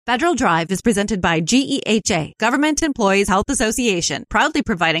Federal Drive is presented by GEHA, Government Employees Health Association, proudly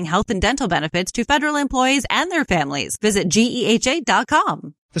providing health and dental benefits to federal employees and their families. Visit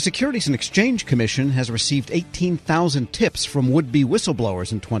GEHA.com. The Securities and Exchange Commission has received 18,000 tips from would-be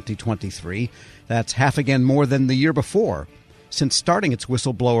whistleblowers in 2023. That's half again more than the year before. Since starting its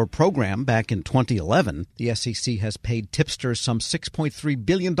whistleblower program back in 2011, the SEC has paid tipsters some $6.3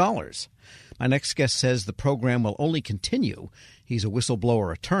 billion. My next guest says the program will only continue. He's a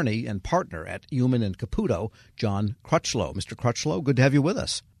whistleblower attorney and partner at Human and Caputo, John Crutchlow. Mr. Crutchlow, good to have you with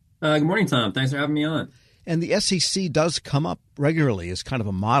us. Good morning, Tom. Thanks for having me on. And the SEC does come up regularly as kind of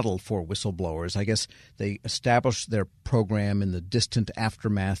a model for whistleblowers. I guess they established their program in the distant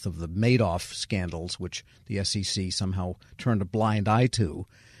aftermath of the Madoff scandals, which the SEC somehow turned a blind eye to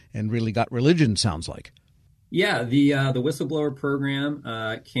and really got religion, sounds like. Yeah, the whistleblower program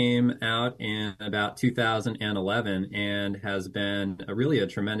came out in about 2011 and has been really a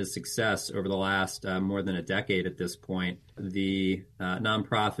tremendous success over the last more than a decade at this point. The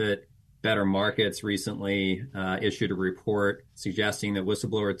nonprofit Better Markets recently issued a report suggesting that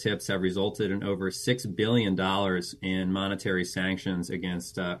whistleblower tips have resulted in over $6 billion in monetary sanctions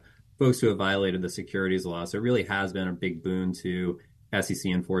against folks who have violated the securities law. So it really has been a big boon to SEC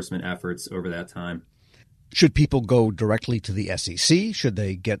enforcement efforts over that time. Should people go directly to the SEC? Should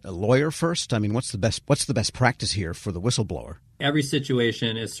they get a lawyer first? I mean, what's the best practice here for the whistleblower? Every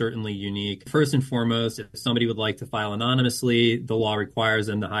situation is certainly unique. First and foremost, if somebody would like to file anonymously, the law requires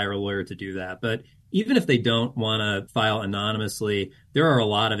them to hire a lawyer to do that. But even if they don't want to file anonymously, there are a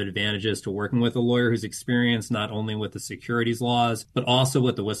lot of advantages to working with a lawyer who's experienced not only with the securities laws, but also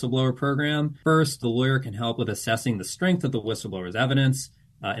with the whistleblower program. First, the lawyer can help with assessing the strength of the whistleblower's evidence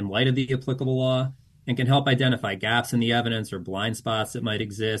in light of the applicable law, and can help identify gaps in the evidence or blind spots that might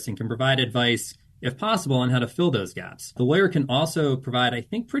exist, and can provide advice, if possible, on how to fill those gaps. The lawyer can also provide, I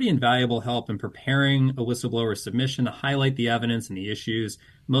think, pretty invaluable help in preparing a whistleblower submission to highlight the evidence and the issues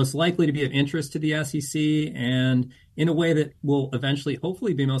most likely to be of interest to the SEC, and in a way that will eventually,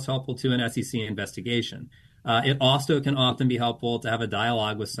 hopefully, be most helpful to an SEC investigation. It also can often be helpful to have a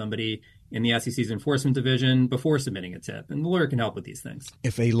dialogue with somebody in the SEC's enforcement division before submitting a tip, and the lawyer can help with these things.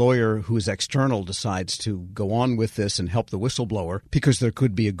 If a lawyer who is external decides to go on with this and help the whistleblower, because there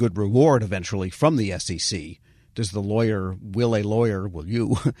could be a good reward eventually from the SEC, will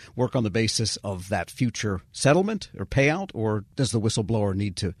you work on the basis of that future settlement or payout, or does the whistleblower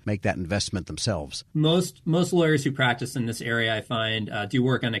need to make that investment themselves? Most lawyers who practice in this area, I find, do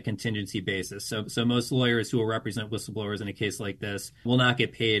work on a contingency basis. So most lawyers who will represent whistleblowers in a case like this will not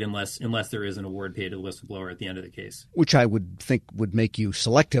get paid unless there is an award paid to the whistleblower at the end of the case. Which I would think would make you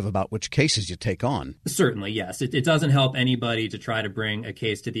selective about which cases you take on. Certainly, yes. It doesn't help anybody to try to bring a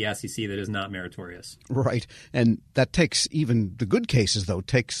case to the SEC that is not meritorious. Right. And that takes, even the good cases, though,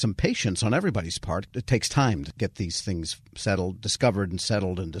 takes some patience on everybody's part. It takes time to get these things discovered and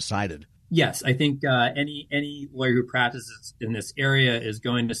settled and decided. Yes, I think any lawyer who practices in this area is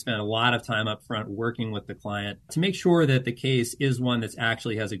going to spend a lot of time up front working with the client to make sure that the case is one that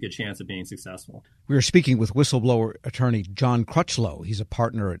actually has a good chance of being successful. We are speaking with whistleblower attorney John Crutchlow. He's a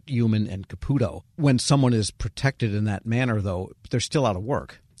partner at Human and Caputo. When someone is protected in that manner, though, they're still out of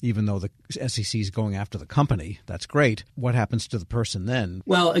work. Even though the SEC is going after the company, that's great. What happens to the person then?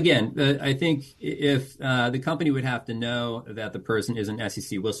 Well, again, I think if the company would have to know that the person is an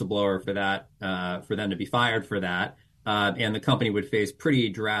SEC whistleblower for them to be fired for that, and the company would face pretty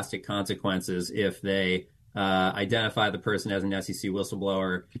drastic consequences if they identify the person as an SEC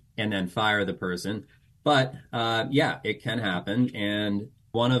whistleblower and then fire the person. But yeah, it can happen. And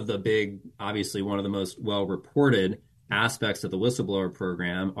one of the most well-reported aspects of the whistleblower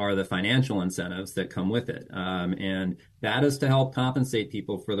program are the financial incentives that come with it. And that is to help compensate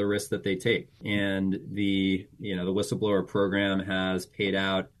people for the risk that they take. And the whistleblower program has paid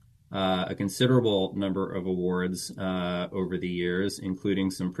out a considerable number of awards over the years,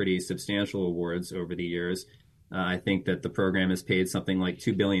 including some pretty substantial awards over the years. I think that the program has paid something like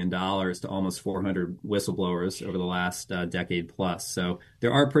 $2 billion to almost 400 whistleblowers over the last decade plus. So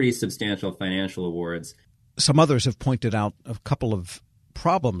there are pretty substantial financial awards. Some others have pointed out a couple of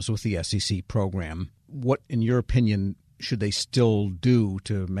problems with the SEC program. What, in your opinion, should they still do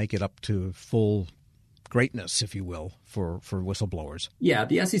to make it up to full greatness, if you will, for whistleblowers? Yeah,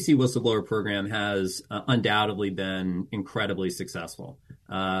 the SEC whistleblower program has undoubtedly been incredibly successful.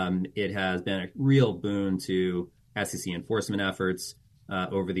 It has been a real boon to SEC enforcement efforts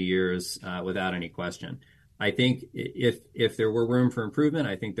over the years, without any question. I think if there were room for improvement,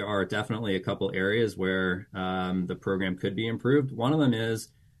 I think there are definitely a couple areas where the program could be improved. One of them is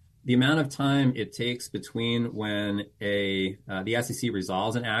the amount of time it takes between when the SEC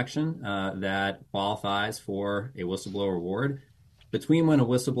resolves an action that qualifies for a whistleblower award, between when a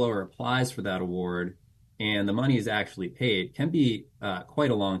whistleblower applies for that award and the money is actually paid can be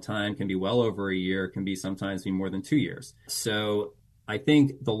quite a long time, can be well over a year, can be sometimes be more than 2 years. So I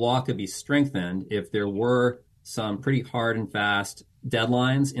think the law could be strengthened if there were some pretty hard and fast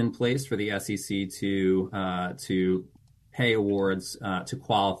deadlines in place for the SEC to pay awards to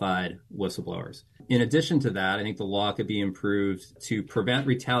qualified whistleblowers. In addition to that, I think the law could be improved to prevent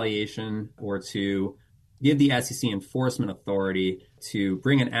retaliation or to give the SEC enforcement authority to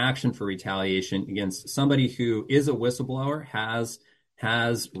bring an action for retaliation against somebody who is a whistleblower,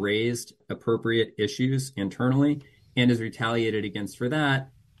 has raised appropriate issues internally, and is retaliated against for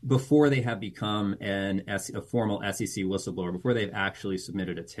that before they have become a formal SEC whistleblower, before they've actually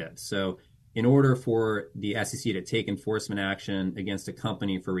submitted a tip. So in order for the SEC to take enforcement action against a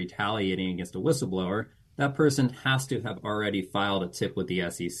company for retaliating against a whistleblower, that person has to have already filed a tip with the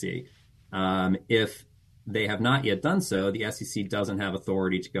SEC. If they have not yet done so, the SEC doesn't have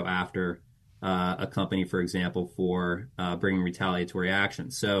authority to go after a company, for example, for bringing retaliatory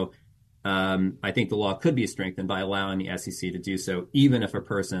action. So I think the law could be strengthened by allowing the SEC to do so, even if a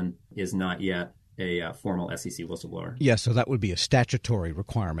person is not yet a formal SEC whistleblower. Yeah, so that would be a statutory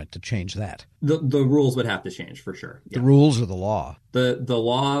requirement to change that. The rules would have to change for sure. Yeah. The rules or the law? The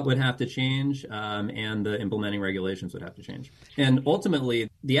law would have to change, and the implementing regulations would have to change. And ultimately,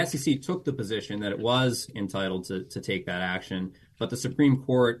 the SEC took the position that it was entitled to take that action, but the Supreme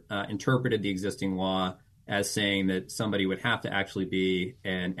Court interpreted the existing law as saying that somebody would have to actually be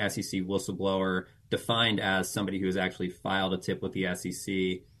an SEC whistleblower, defined as somebody who has actually filed a tip with the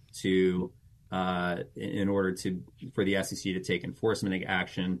SEC in order for the SEC to take enforcement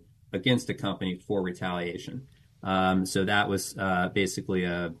action against a company for retaliation. So that was basically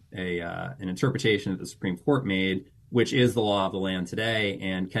an interpretation that the Supreme Court made, which is the law of the land today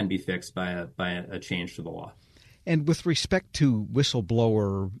and can be fixed by a change to the law. And with respect to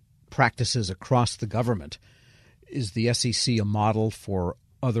whistleblower practices across the government, is the SEC a model for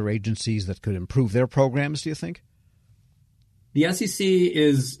other agencies that could improve their programs, do you think? The SEC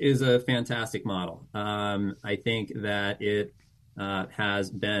is a fantastic model. I think that it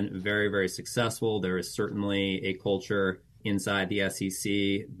has been very, very successful. There is certainly a culture inside the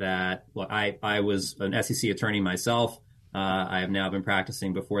SEC that, well, I was an SEC attorney myself. I have now been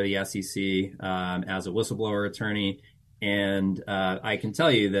practicing before the SEC as a whistleblower attorney. And I can tell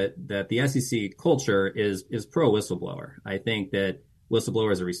you that the SEC culture is pro whistleblower. I think that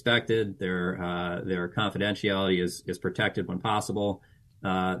whistleblowers are respected. Their confidentiality is protected when possible.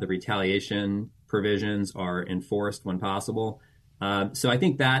 The retaliation provisions are enforced when possible. So I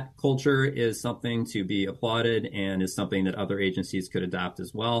think that culture is something to be applauded and is something that other agencies could adopt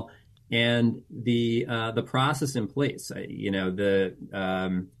as well. And the process in place, the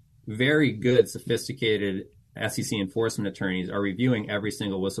very good, sophisticated SEC enforcement attorneys are reviewing every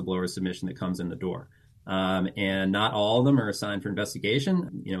single whistleblower submission that comes in the door. And not all of them are assigned for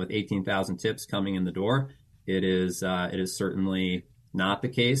investigation. With 18,000 tips coming in the door, it is certainly not the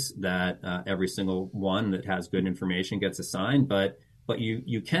case that every single one that has good information gets assigned. But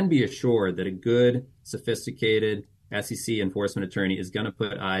you can be assured that a good, sophisticated SEC enforcement attorney is going to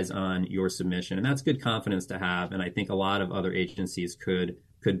put eyes on your submission, and that's good confidence to have. And I think a lot of other agencies could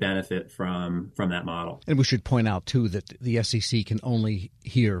benefit from that model. And we should point out, too, that the SEC can only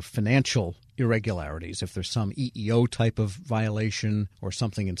hear financial irregularities. If there's some EEO type of violation or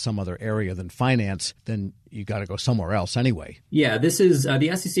something in some other area than finance, then you got to go somewhere else anyway. Yeah, this is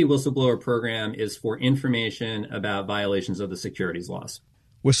the SEC whistleblower program is for information about violations of the securities laws.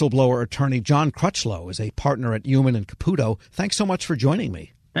 Whistleblower attorney John Crutchlow is a partner at Human and Caputo. Thanks so much for joining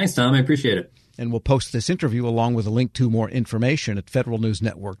me. Thanks, Tom. I appreciate it. And we'll post this interview along with a link to more information at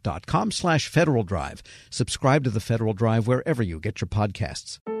federalnewsnetwork.com/Federal Drive. Subscribe to the Federal Drive wherever you get your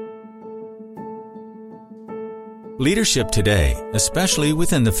podcasts. Leadership today, especially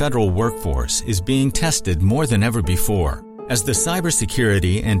within the federal workforce, is being tested more than ever before. As the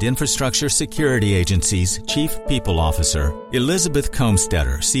Cybersecurity and Infrastructure Security Agency's Chief People Officer, Elizabeth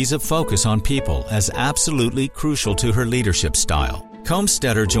Comstetter sees a focus on people as absolutely crucial to her leadership style.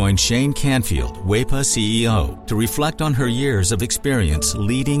 Comstetter joined Shane Canfield, WEPA CEO, to reflect on her years of experience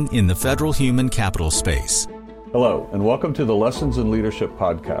leading in the federal human capital space. Hello, and welcome to the Lessons in Leadership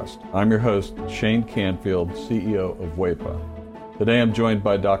podcast. I'm your host, Shane Canfield, CEO of WEPA. Today I'm joined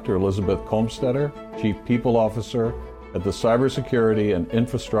by Dr. Elizabeth Comstetter, Chief People Officer at the Cybersecurity and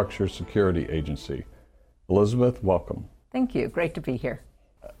Infrastructure Security Agency. Elizabeth, welcome. Thank you. Great to be here.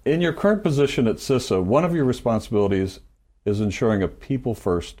 In your current position at CISA, one of your responsibilities is ensuring a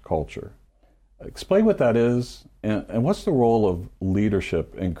people-first culture. Explain what that is, and what's the role of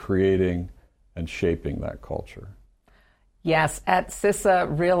leadership in creating and shaping that culture? Yes, at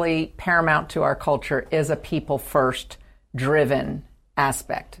CISA, really paramount to our culture is a people-first driven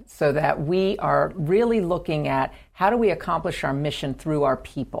aspect, so that we are really looking at how do we accomplish our mission through our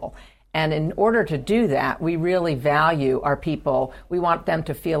people. And in order to do that, we really value our people. We want them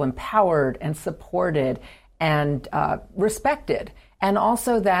to feel empowered and supported and respected, and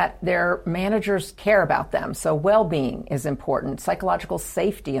also that their managers care about them. So well-being is important. Psychological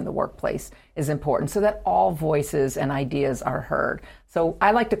safety in the workplace is important, so that all voices and ideas are heard. So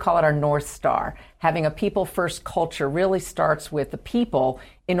I like to call it our North Star. Having a people-first culture really starts with the people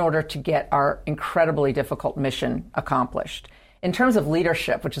in order to get our incredibly difficult mission accomplished. In terms of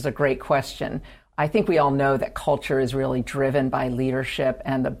leadership, which is a great question, I think we all know that culture is really driven by leadership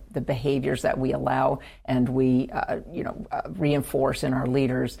and the behaviors that we allow and we reinforce in our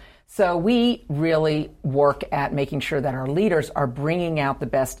leaders. So we really work at making sure that our leaders are bringing out the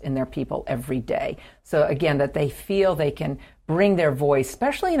best in their people every day. So again, that they feel they can bring their voice,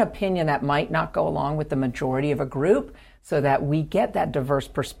 especially an opinion that might not go along with the majority of a group, so that we get that diverse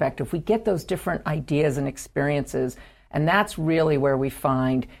perspective, we get those different ideas and experiences. And that's really where we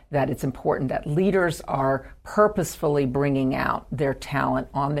find that it's important that leaders are purposefully bringing out their talent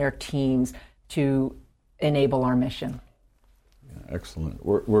on their teams to enable our mission. Yeah, excellent.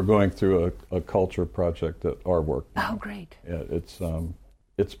 We're going through a culture project at our work. Oh, great. Yeah,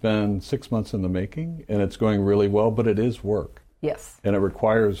 it's been 6 months in the making, and it's going really well, but it is work. Yes. And it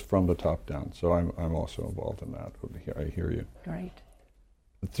requires from the top down. So I'm also involved in that. I hear you. Great.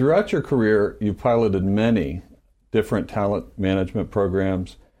 Throughout your career, you piloted many different talent management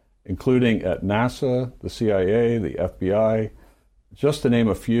programs, including at NASA, the CIA, the FBI, just to name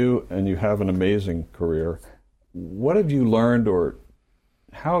a few, and you have an amazing career. What have you learned, or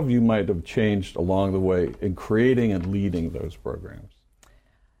how have you might have changed along the way in creating and leading those programs?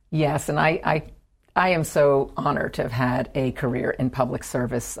 Yes, and I am so honored to have had a career in public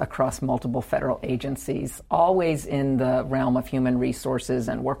service across multiple federal agencies, always in the realm of human resources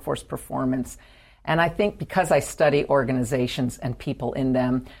and workforce performance. And I think because I study organizations and people in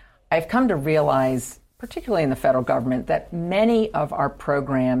them, I've come to realize, particularly in the federal government, that many of our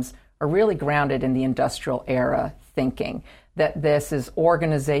programs are really grounded in the industrial era thinking, that this is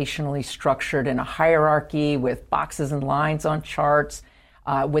organizationally structured in a hierarchy with boxes and lines on charts,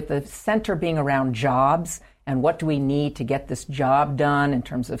 with the center being around jobs and what do we need to get this job done in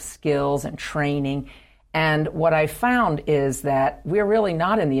terms of skills and training. And what I found is that we're really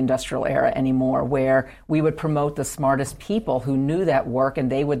not in the industrial era anymore, where we would promote the smartest people who knew that work, and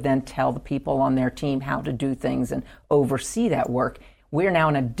they would then tell the people on their team how to do things and oversee that work. We're now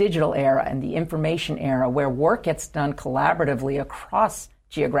in a digital era and the information era, where work gets done collaboratively across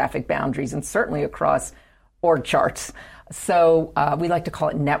geographic boundaries and certainly across org charts. So we like to call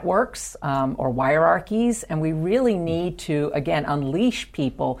it networks or hierarchies, and we really need to, again, unleash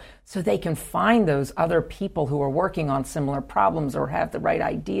people so they can find those other people who are working on similar problems or have the right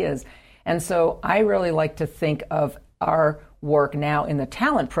ideas. And so I really like to think of our work now in the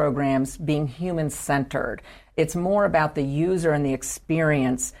talent programs being human-centered. It's more about the user and the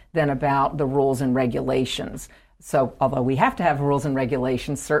experience than about the rules and regulations. So although we have to have rules and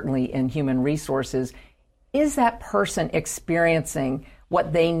regulations, certainly in human resources, is that person experiencing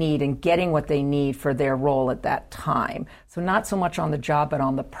what they need and getting what they need for their role at that time? So not so much on the job, but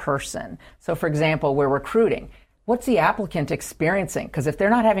on the person. So for example, we're recruiting. What's the applicant experiencing? Because if they're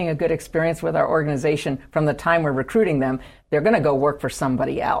not having a good experience with our organization from the time we're recruiting them, they're going to go work for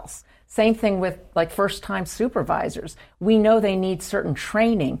somebody else. Same thing with like first-time supervisors. We know they need certain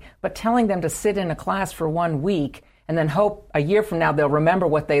training, but telling them to sit in a class for 1 week and then hope a year from now they'll remember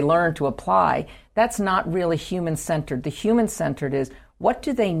what they learned to apply, that's not really human-centered. The human-centered is what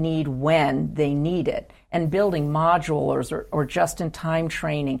do they need when they need it, and building modules or just-in-time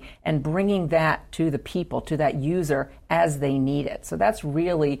training and bringing that to the people, to that user as they need it. So that's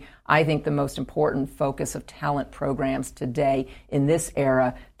really, I think, the most important focus of talent programs today in this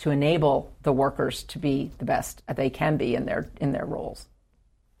era to enable the workers to be the best they can be in their roles.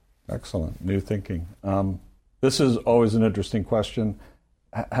 Excellent. New thinking. This is always an interesting question.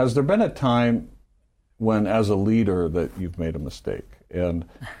 Has there been a time when, as a leader, that you've made a mistake? And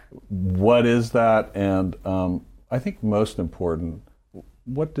what is that? And I think most important,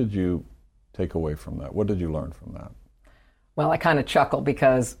 what did you take away from that? What did you learn from that? Well, I kind of chuckle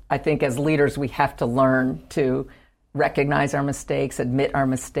because I think as leaders we have to learn to recognize our mistakes, admit our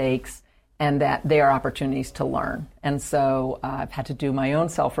mistakes, and that they are opportunities to learn. And so I've had to do my own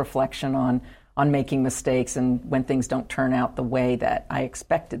self-reflection on making mistakes and when things don't turn out the way that I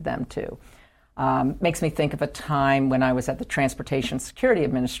expected them to. Makes me think of a time when I was at the Transportation Security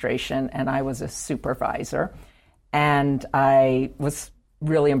Administration and I was a supervisor, and I was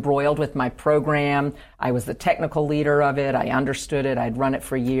really embroiled with my program. I was the technical leader of it. I understood it. I'd run it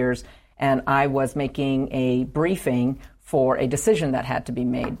for years, and I was making a briefing for a decision that had to be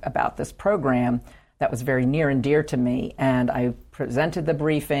made about this program that was very near and dear to me. And I presented the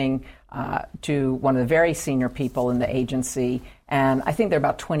briefing to one of the very senior people in the agency, and I think there are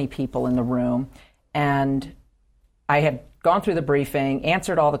about 20 people in the room. And I had gone through the briefing,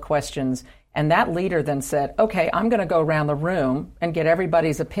 answered all the questions, and that leader then said, okay, I'm going to go around the room and get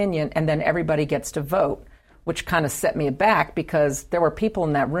everybody's opinion, and then everybody gets to vote, which kind of set me aback because there were people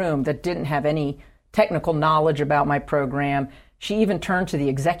in that room that didn't have any technical knowledge about my program. She even turned to the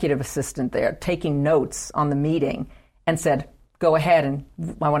executive assistant there, taking notes on the meeting, and said, go ahead, and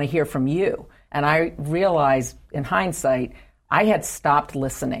I want to hear from you. And I realized, in hindsight, I had stopped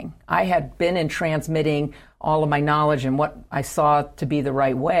listening. I had been in transmitting all of my knowledge and what I saw to be the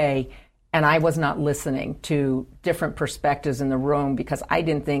right way, and I was not listening to different perspectives in the room because I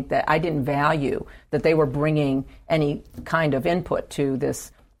didn't value that they were bringing any kind of input to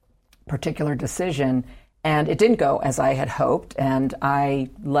this particular decision. And it didn't go as I had hoped, and I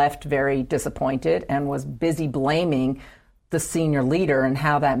left very disappointed and was busy blaming the senior leader and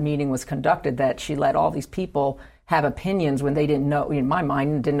how that meeting was conducted, that she let all these people have opinions when they didn't know, in my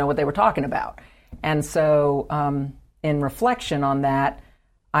mind, didn't know what they were talking about. And so in reflection on that,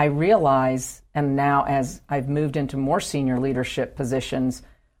 I realize, and now as I've moved into more senior leadership positions,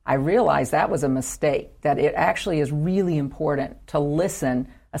 I realize that was a mistake, that it actually is really important to listen,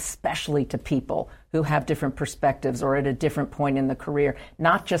 especially to people who have different perspectives or at a different point in the career,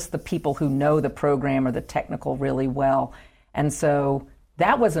 not just the people who know the program or the technical really well. And so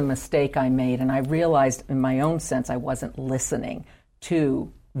that was a mistake I made, and I realized in my own sense I wasn't listening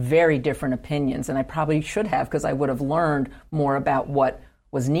to very different opinions, and I probably should have, because I would have learned more about what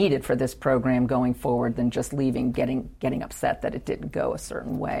was needed for this program going forward than just leaving getting upset that it didn't go a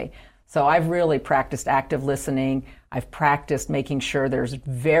certain way. So I've really practiced active listening. I've practiced making sure there's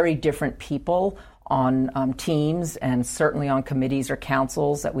very different people on teams and certainly on committees or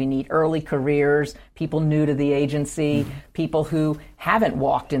councils, that we need early careers, people new to the agency, people who haven't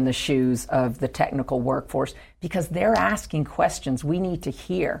walked in the shoes of the technical workforce, because they're asking questions we need to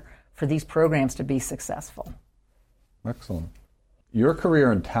hear for these programs to be successful. Excellent. Your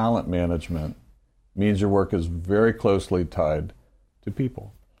career in talent management means your work is very closely tied to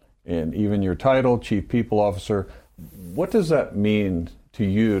people. And even your title, Chief People Officer, what does that mean to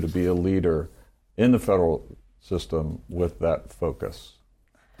you to be a leader in the federal system with that focus?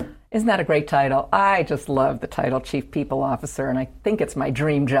 Isn't that a great title? I just love the title Chief People Officer, and I think it's my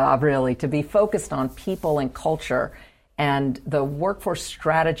dream job, really, to be focused on people and culture and the workforce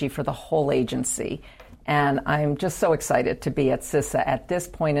strategy for the whole agency. And I'm just so excited to be at CISA at this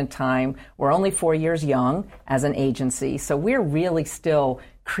point in time. We're only 4 years young as an agency, so we're really still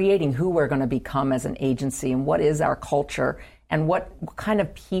creating who we're going to become as an agency and what is our culture and what kind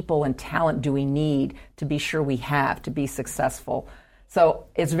of people and talent do we need to be sure we have to be successful. So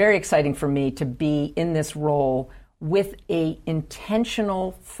it's very exciting for me to be in this role with a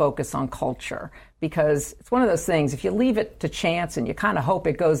intentional focus on culture, because it's one of those things, if you leave it to chance and you kind of hope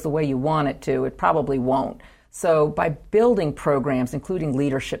it goes the way you want it to, it probably won't. So by building programs, including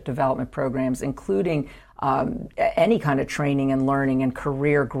leadership development programs, including any kind of training and learning and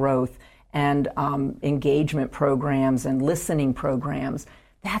career growth and engagement programs and listening programs,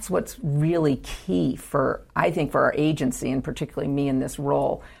 that's what's really key for, I think, for our agency, and particularly me in this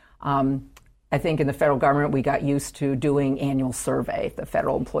role. I think in the federal government, we got used to doing annual survey, the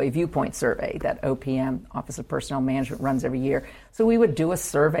Federal Employee Viewpoint Survey that OPM, Office of Personnel Management, runs every year. So we would do a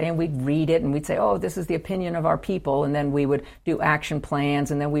survey and we'd read it and we'd say, oh, this is the opinion of our people. And then we would do action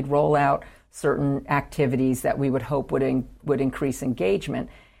plans, and then we'd roll out certain activities that we would hope would increase engagement.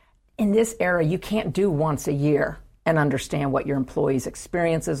 In this era, you can't do once a year and understand what your employees'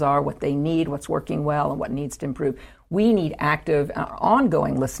 experiences are, what they need, what's working well, and what needs to improve. We need active,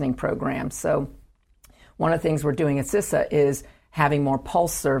 ongoing listening programs. So one of the things we're doing at CISA is having more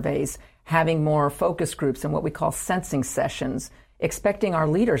pulse surveys, having more focus groups and what we call sensing sessions, expecting our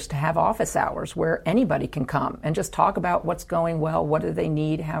leaders to have office hours where anybody can come and just talk about what's going well, what do they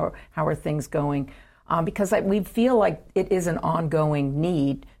need, how are things going, because we feel like it is an ongoing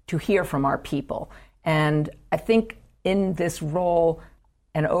need to hear from our people. And I think in this role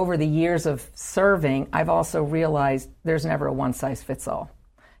and over the years of serving, I've also realized there's never a one-size-fits-all.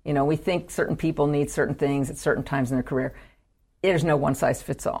 You know, we think certain people need certain things at certain times in their career. There's no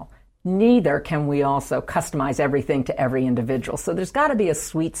one-size-fits-all. neither can we also customize everything to every individual. So there's got to be a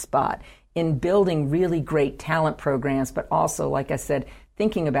sweet spot in building really great talent programs, but also, like I said,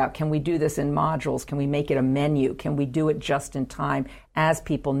 thinking about, can we do this in modules? Can we make it a menu? Can we do it just in time as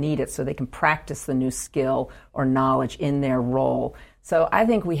people need it so they can practice the new skill or knowledge in their role? So I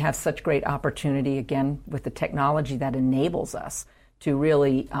think we have such great opportunity, again, with the technology that enables us to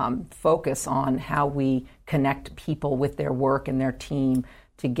really focus on how we connect people with their work and their team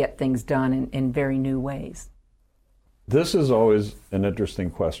to get things done in very new ways. This is always an interesting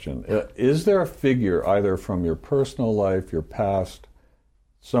question. Is there a figure, either from your personal life, your past,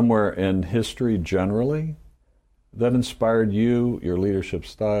 somewhere in history generally, that inspired you, your leadership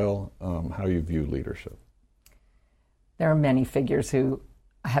style, how you view leadership? There are many figures who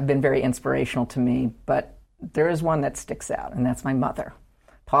have been very inspirational to me, but there is one that sticks out, and that's my mother,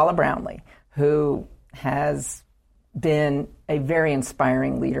 Paula Brownlee, who has been a very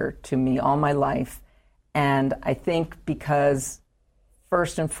inspiring leader to me all my life. And I think because,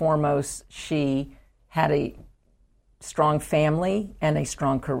 first and foremost, she had a strong family and a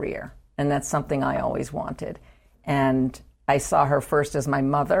strong career. And that's something I always wanted. And I saw her first as my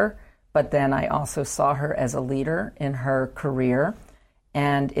mother, but then I also saw her as a leader in her career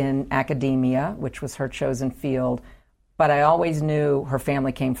and in academia, which was her chosen field. But I always knew her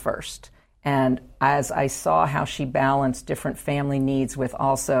family came first. And as I saw how she balanced different family needs with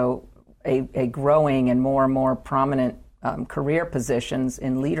also a growing and more prominent career positions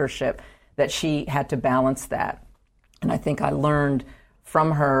in leadership, that she had to balance that. And I think I learned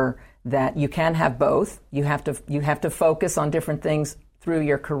from her that you can have both. You have to focus on different things through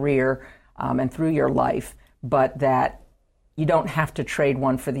your career and through your life, but that you don't have to trade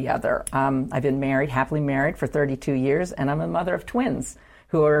one for the other. I've been happily married for 32 years, and I'm a mother of twins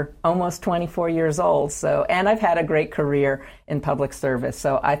who are almost 24 years old. And I've had a great career in public service.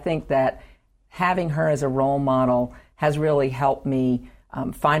 So I think that having her as a role model has really helped me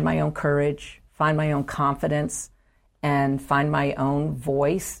find my own courage, find my own confidence, and find my own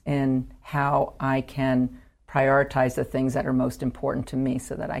voice in how I can prioritize the things that are most important to me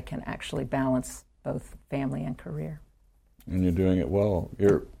so that I can actually balance both family and career. And you're doing it well.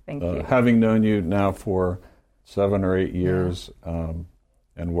 Thank you. Having known you now for 7 or 8 years,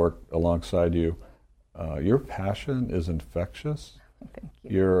 and worked alongside you, your passion is infectious. Thank you.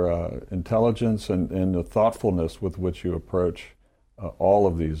 Your intelligence and the thoughtfulness with which you approach all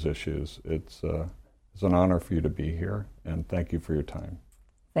of these issues, it's an honor for you to be here, and thank you for your time.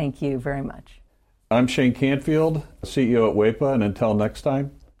 Thank you very much. I'm Shane Canfield, CEO at WEPA, and until next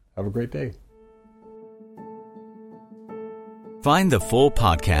time, have a great day. Find the full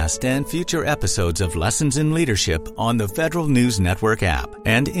podcast and future episodes of Lessons in Leadership on the Federal News Network app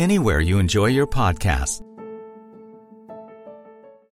and anywhere you enjoy your podcasts.